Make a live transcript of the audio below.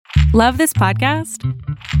Love this podcast?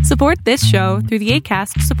 Support this show through the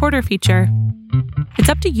Acast supporter feature. It's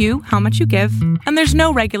up to you how much you give, and there's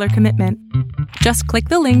no regular commitment. Just click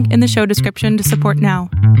the link in the show description to support now.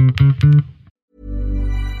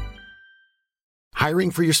 Hiring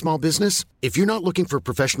for your small business? If you're not looking for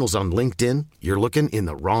professionals on LinkedIn, you're looking in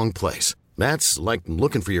the wrong place. That's like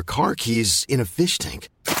looking for your car keys in a fish tank.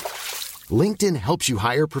 LinkedIn helps you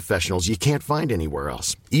hire professionals you can't find anywhere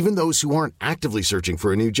else, even those who aren't actively searching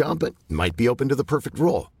for a new job but might be open to the perfect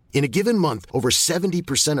role. In a given month, over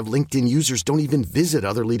 70% of LinkedIn users don't even visit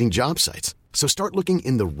other leading job sites. So start looking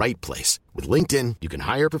in the right place. With LinkedIn, you can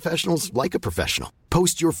hire professionals like a professional.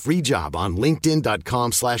 Post your free job on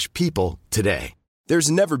linkedin.com/people today. There's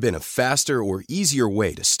never been a faster or easier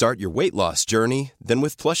way to start your weight loss journey than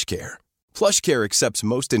with PlushCare. PlushCare accepts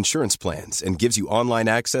most insurance plans and gives you online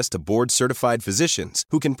access to board-certified physicians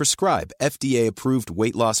who can prescribe FDA-approved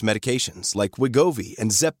weight loss medications like Wegovy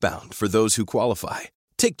and Zepbound for those who qualify.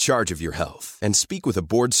 Take charge of your health and speak with a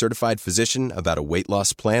board-certified physician about a weight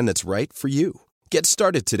loss plan that's right for you. Get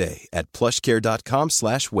started today at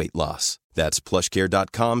plushcare.com/weight loss. That's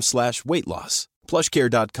plushcare.com/weight loss.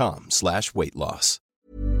 plushcare.com/weight loss.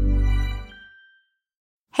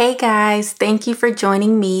 Hey guys, thank you for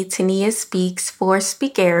joining me, Tania Speaks, for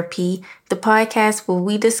Speakerapy, the podcast where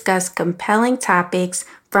we discuss compelling topics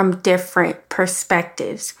from different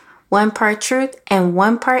perspectives. One part truth and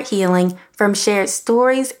one part healing from shared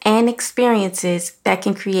stories and experiences that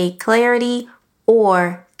can create clarity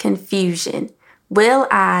or confusion. Will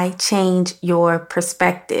I change your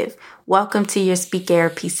perspective? Welcome to your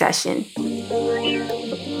Speakerapy session.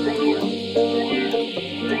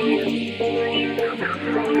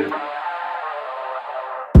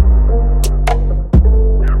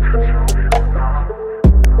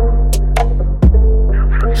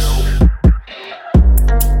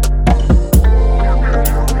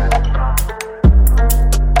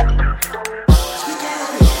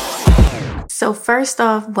 So first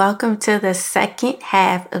off, welcome to the second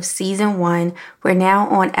half of season 1. We're now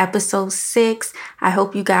on episode 6. I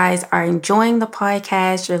hope you guys are enjoying the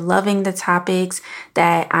podcast. You're loving the topics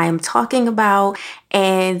that I am talking about,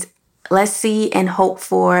 and let's see and hope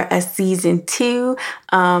for a season 2.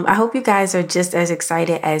 I hope you guys are just as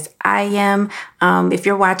excited as I am. If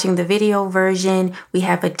you're watching the video version, we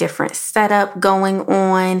have a different setup going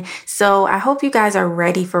on. So I hope you guys are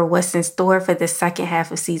ready for what's in store for the second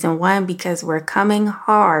half of season 1 because we're coming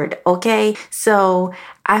hard, okay? So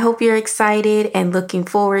I hope you're excited and looking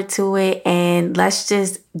forward to it. And let's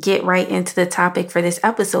just get right into the topic for this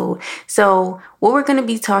episode. So what we're going to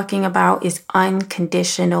be talking about is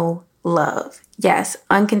unconditional love. Yes,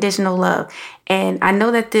 unconditional love. And I know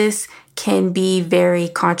that this can be very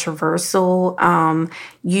controversial.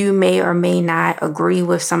 You may or may not agree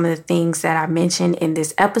with some of the things that I mentioned in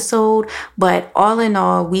this episode, but all in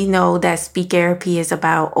all, we know that Speakerapy is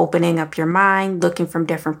about opening up your mind, looking from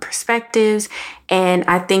different perspectives. And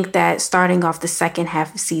I think that starting off the second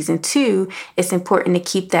half of season 2, it's important to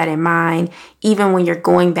keep that in mind, even when you're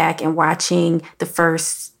going back and watching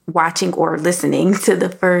or listening to the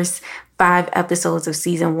first 5 episodes of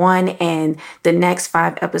season 1 and the next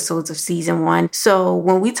 5 episodes of season 1. So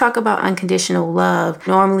when we talk about unconditional love,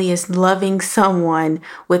 normally it's loving someone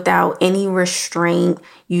without any restraint.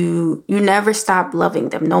 You never stop loving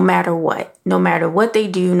them, no matter what they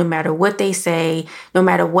do, no matter what they say, no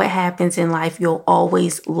matter what happens in life, you'll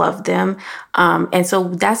always love them. And so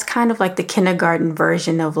that's kind of like the kindergarten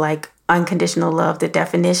version of like unconditional love, the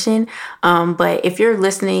definition. But if you're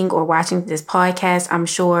listening or watching this podcast, I'm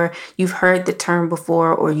sure you've heard the term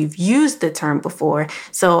before or you've used the term before.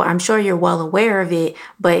 So I'm sure you're well aware of it.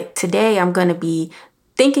 But today I'm going to be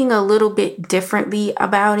thinking a little bit differently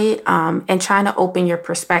about it and trying to open your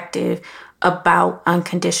perspective about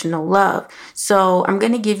unconditional love. So I'm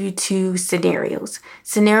going to give you 2 scenarios.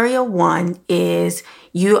 Scenario 1 is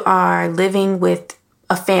you are living with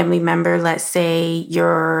a family member, let's say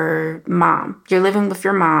your mom. You're living with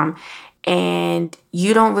your mom and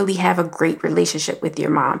you don't really have a great relationship with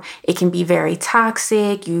your mom. It can be very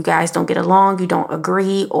toxic. You guys don't get along. You don't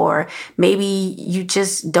agree, or maybe you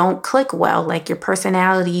just don't click well. Like your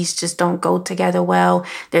personalities just don't go together well.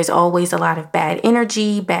 There's always a lot of bad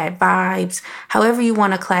energy, bad vibes. However you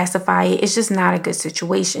want to classify it, it's just not a good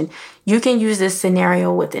situation. You can use this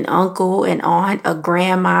scenario with an uncle, an aunt, a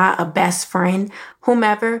grandma, a best friend,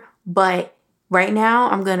 whomever. But right now,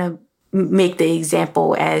 I'm going to make the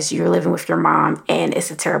example as you're living with your mom and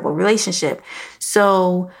it's a terrible relationship.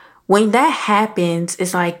 So when that happens,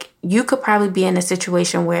 it's like you could probably be in a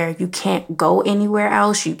situation where you can't go anywhere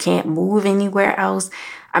else. You can't move anywhere else.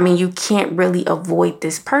 I mean, you can't really avoid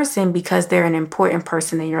this person because they're an important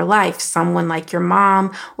person in your life. Someone like your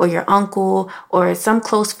mom or your uncle or some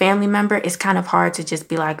close family member, it's kind of hard to just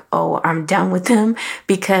be like, oh, I'm done with them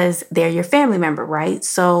because they're your family member, right?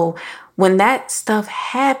 So when that stuff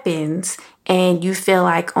happens and you feel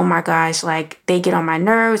like, oh my gosh, like they get on my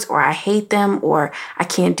nerves or I hate them or I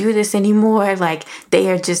can't do this anymore. Like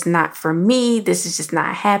they are just not for me. This is just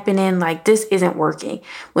not happening. Like this isn't working.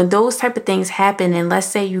 When those type of things happen, and let's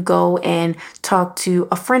say you go and talk to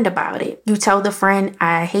a friend about it. You tell the friend,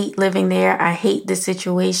 I hate living there. I hate this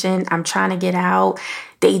situation. I'm trying to get out.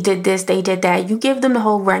 They did this, they did that. You give them the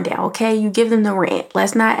whole rundown, okay? You give them the rant.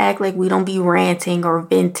 Let's not act like we don't be ranting or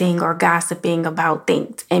venting or gossiping about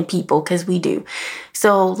things and people, because we do.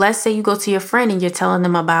 So let's say you go to your friend and you're telling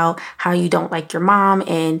them about how you don't like your mom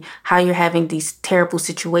and how you're having these terrible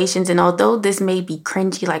situations. And although this may be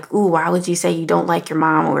cringy, like, ooh, why would you say you don't like your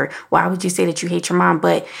mom? Or why would you say that you hate your mom?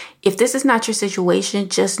 But if this is not your situation,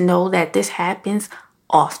 just know that this happens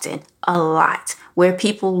often, a lot, where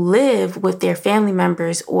people live with their family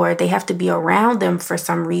members or they have to be around them for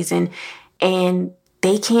some reason and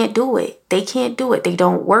they can't do it. They can't do it. They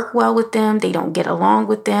don't work well with them. They don't get along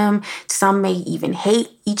with them. Some may even hate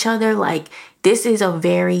each other. Like this is a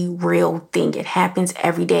very real thing. It happens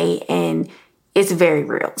every day and it's very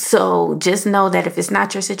real. So just know that if it's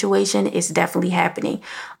not your situation, it's definitely happening.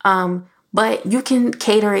 But you can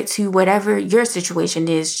cater it to whatever your situation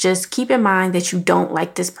is. Just keep in mind that you don't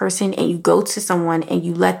like this person and you go to someone and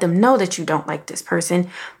you let them know that you don't like this person.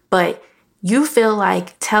 But you feel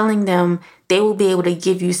like telling them they will be able to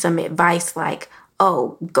give you some advice like,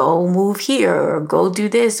 oh, go move here or go do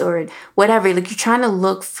this or whatever. Like you're trying to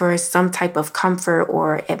look for some type of comfort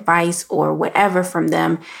or advice or whatever from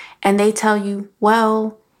them. And they tell you,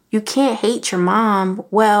 well, you can't hate your mom.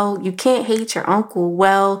 Well, you can't hate your uncle.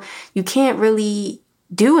 Well, you can't really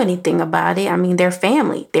do anything about it. I mean, they're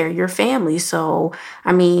family. They're your family. So,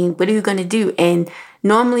 I mean, what are you going to do? And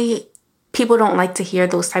normally people don't like to hear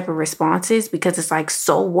those type of responses because it's like,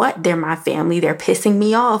 so what? They're my family. They're pissing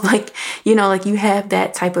me off. Like, you know, like you have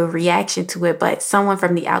that type of reaction to it. But someone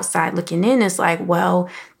from the outside looking in is like, well,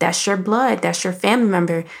 that's your blood. That's your family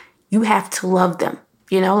member. You have to love them.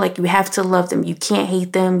 You know, like you have to love them. You can't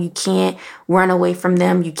hate them. You can't run away from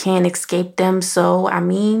them. You can't escape them. So, I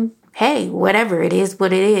mean, hey, whatever, it is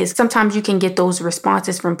what it is. Sometimes you can get those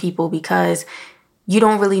responses from people because you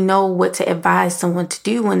don't really know what to advise someone to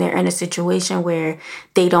do when they're in a situation where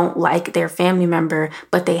they don't like their family member,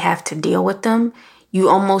 but they have to deal with them. You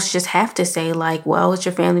almost just have to say like, well, it's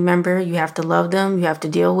your family member. You have to love them. You have to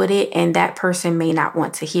deal with it. And that person may not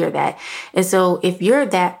want to hear that. And so if you're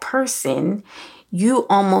that person, you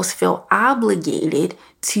almost feel obligated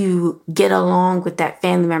to get along with that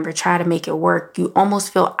family member, try to make it work. You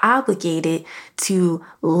almost feel obligated to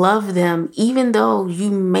love them, even though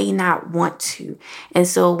you may not want to. And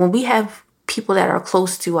so when we have people that are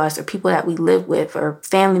close to us or people that we live with or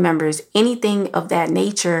family members, anything of that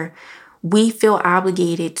nature, we feel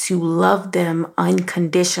obligated to love them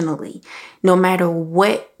unconditionally. No matter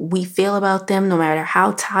what we feel about them, no matter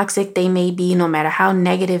how toxic they may be, no matter how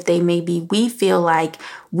negative they may be, we feel like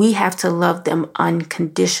we have to love them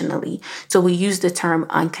unconditionally. So we use the term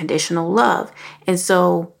unconditional love. And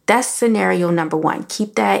so that's scenario number one.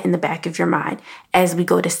 Keep that in the back of your mind as we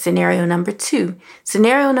go to scenario number two.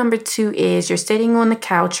 Scenario number two is you're sitting on the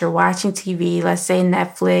couch, you're watching TV, let's say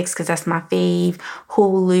Netflix, because that's my fave,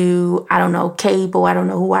 Hulu, I don't know, cable. I don't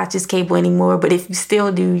know who watches cable anymore, but if you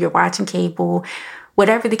still do, you're watching cable,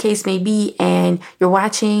 whatever the case may be, and you're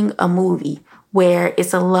watching a movie where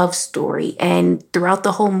it's a love story. And throughout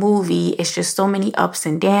the whole movie, it's just so many ups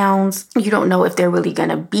and downs. You don't know if they're really going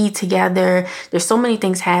to be together. There's so many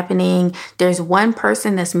things happening. There's one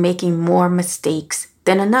person that's making more mistakes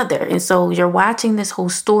than another. And so you're watching this whole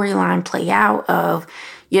storyline play out of,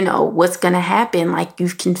 you know, what's going to happen. Like you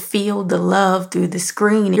can feel the love through the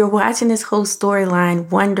screen. You're watching this whole storyline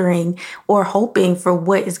wondering or hoping for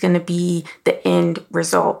what is going to be the end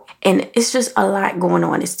result. And it's just a lot going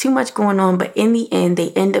on. It's too much going on. But in the end,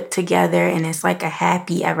 they end up together and it's like a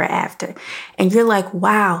happy ever after. And you're like,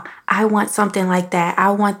 wow, I want something like that.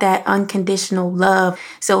 I want that unconditional love.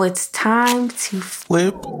 So it's time to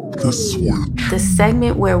flip the switch. The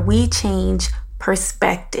segment where we change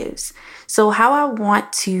perspectives. So how I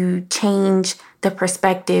want to change the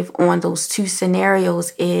perspective on those two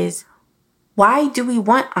scenarios is, why do we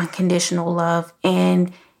want unconditional love?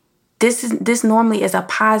 And this normally is a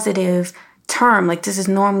positive term. Like this is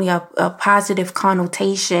normally a positive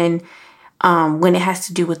connotation when it has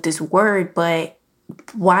to do with this word. But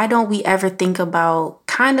why don't we ever think about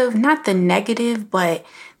kind of not the negative, but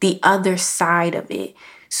the other side of it?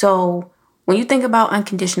 So when you think about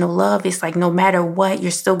unconditional love, it's like no matter what, you're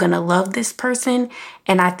still going to love this person.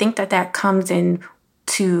 And I think that comes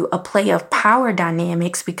into a play of power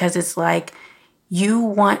dynamics, because it's like you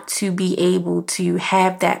want to be able to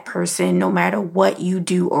have that person no matter what you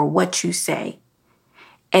do or what you say.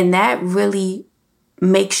 And that really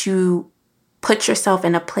makes you put yourself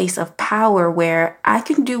in a place of power where I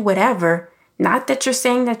can do whatever. Not that you're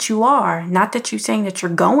saying that you are, not that you're saying that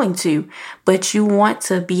you're going to, but you want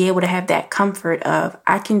to be able to have that comfort of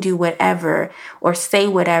I can do whatever or say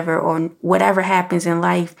whatever or whatever happens in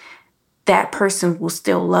life, that person will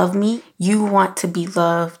still love me. You want to be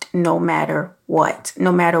loved no matter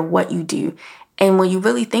what you do. And when you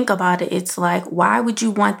really think about it, it's like, why would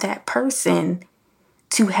you want that person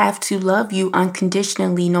to have to love you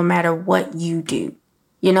unconditionally no matter what you do?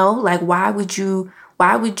 You know, like why would you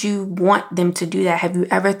want them to do that? Have you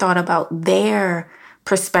ever thought about their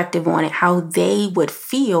perspective on it, how they would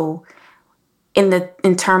feel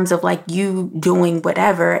in terms of like you doing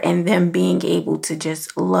whatever and them being able to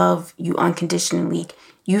just love you unconditionally?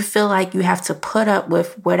 You feel like you have to put up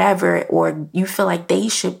with whatever, or you feel like they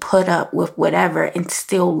should put up with whatever and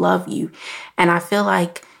still love you. And I feel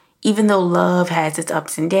like even though love has its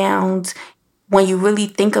ups and downs, when you really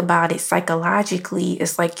think about it psychologically,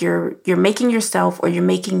 it's like you're making yourself or you're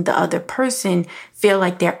making the other person feel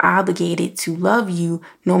like they're obligated to love you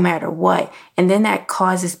no matter what. And then that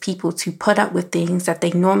causes people to put up with things that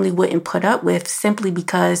they normally wouldn't put up with simply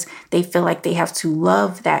because they feel like they have to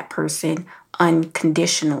love that person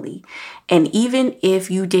unconditionally. And even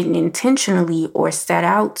if you didn't intentionally or set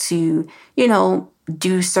out to,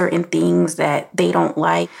 do certain things that they don't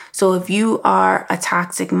like. So if you are a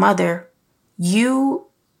toxic mother, you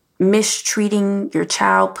mistreating your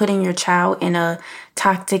child, putting your child in a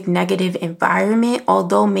toxic, negative environment,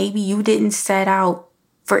 although maybe you didn't set out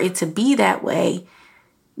for it to be that way,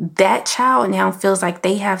 that child now feels like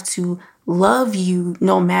they have to love you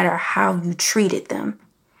no matter how you treated them.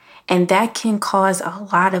 And that can cause a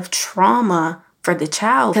lot of trauma for the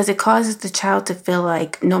child, because it causes the child to feel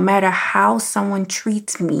like no matter how someone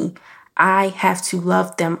treats me, I have to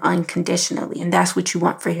love them unconditionally. And that's what you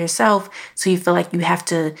want for yourself. So you feel like you have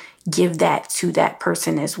to give that to that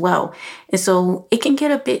person as well. And so it can get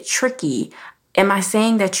a bit tricky. Am I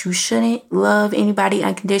saying that you shouldn't love anybody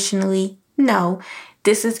unconditionally? No,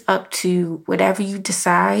 this is up to whatever you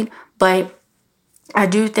decide. But I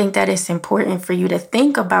do think that it's important for you to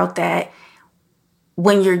think about that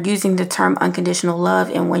when you're using the term unconditional love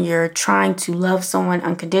and when you're trying to love someone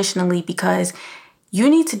unconditionally, because you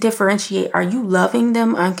need to differentiate, are you loving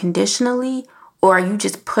them unconditionally, or are you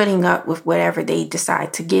just putting up with whatever they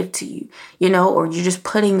decide to give to you, or you're just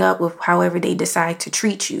putting up with however they decide to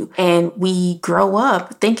treat you. And we grow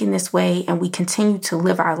up thinking this way and we continue to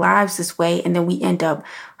live our lives this way. And then we end up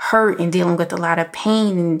hurt and dealing with a lot of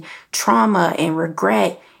pain and trauma and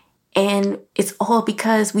regret. And it's all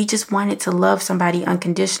because we just wanted to love somebody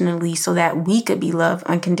unconditionally so that we could be loved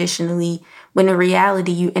unconditionally, when in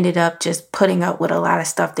reality, you ended up just putting up with a lot of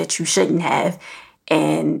stuff that you shouldn't have.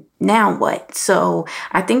 And now what? So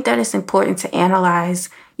I think that it's important to analyze,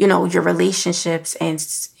 your relationships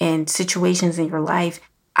and situations in your life.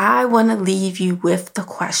 I want to leave you with the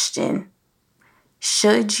question,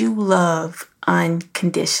 should you love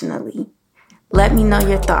unconditionally? Let me know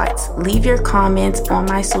your thoughts. Leave your comments on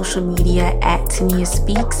my social media at Tania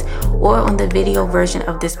Speaks, or on the video version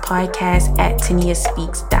of this podcast at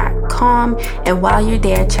taniaspeaks.com. And while you're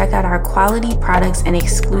there, check out our quality products and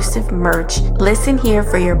exclusive merch. Listen here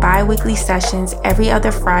for your bi-weekly sessions every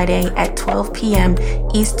other Friday at 12 p.m.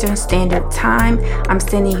 Eastern Standard Time. I'm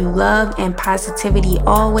sending you love and positivity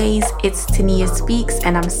always. It's Tania Speaks,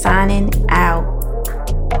 and I'm signing out.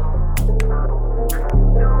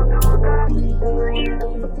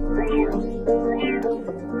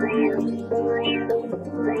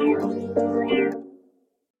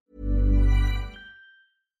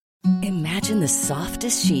 Imagine the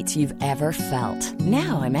softest sheets you've ever felt.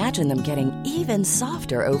 Now imagine them getting even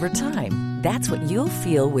softer over time. That's what you'll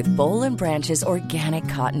feel with Boll & Branch's organic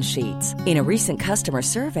cotton sheets. In a recent customer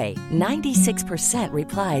survey, 96%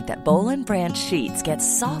 replied that Boll & Branch sheets get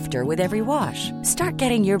softer with every wash. Start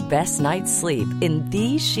getting your best night's sleep in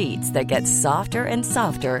these sheets that get softer and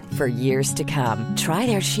softer for years to come. Try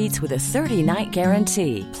their sheets with a 30-night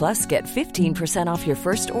guarantee. Plus, get 15% off your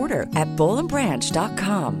first order at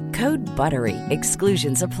bollandbranch.com. Code BUTTERY.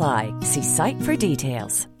 Exclusions apply. See site for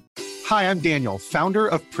details. Hi, I'm Daniel, founder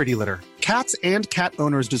of Pretty Litter. Cats and cat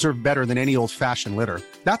owners deserve better than any old-fashioned litter.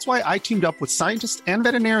 That's why I teamed up with scientists and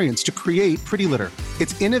veterinarians to create Pretty Litter.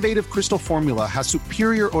 Its innovative crystal formula has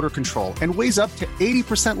superior odor control and weighs up to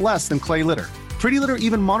 80% less than clay litter. Pretty Litter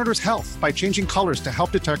even monitors health by changing colors to help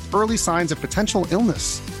detect early signs of potential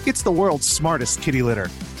illness. It's the world's smartest kitty litter.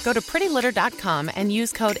 Go to prettylitter.com and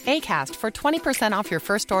use code ACAST for 20% off your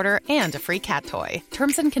first order and a free cat toy.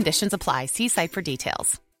 Terms and conditions apply. See site for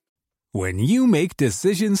details. When you make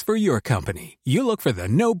decisions for your company, you look for the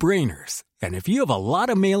no-brainers. And if you have a lot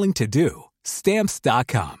of mailing to do,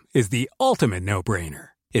 Stamps.com is the ultimate no-brainer.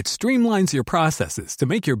 It streamlines your processes to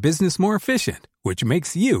make your business more efficient, which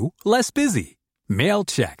makes you less busy. Mail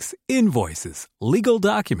checks, invoices, legal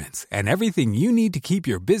documents, and everything you need to keep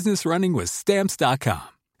your business running with Stamps.com.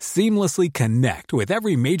 Seamlessly connect with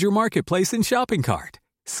every major marketplace and shopping cart.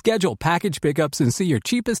 Schedule package pickups and see your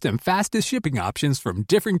cheapest and fastest shipping options from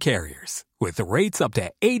different carriers, with rates up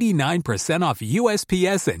to 89% off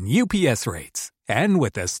USPS and UPS rates. And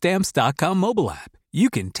with the Stamps.com mobile app, you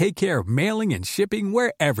can take care of mailing and shipping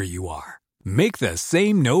wherever you are. Make the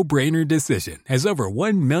same no-brainer decision as over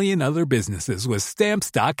 1 million other businesses with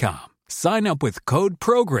Stamps.com. Sign up with code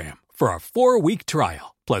PROGRAM for a 4-week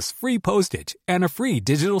trial, plus free postage and a free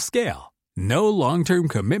digital scale. No long-term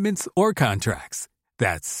commitments or contracts.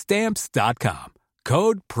 That's Stamps.com.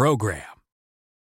 Code PROGRAM.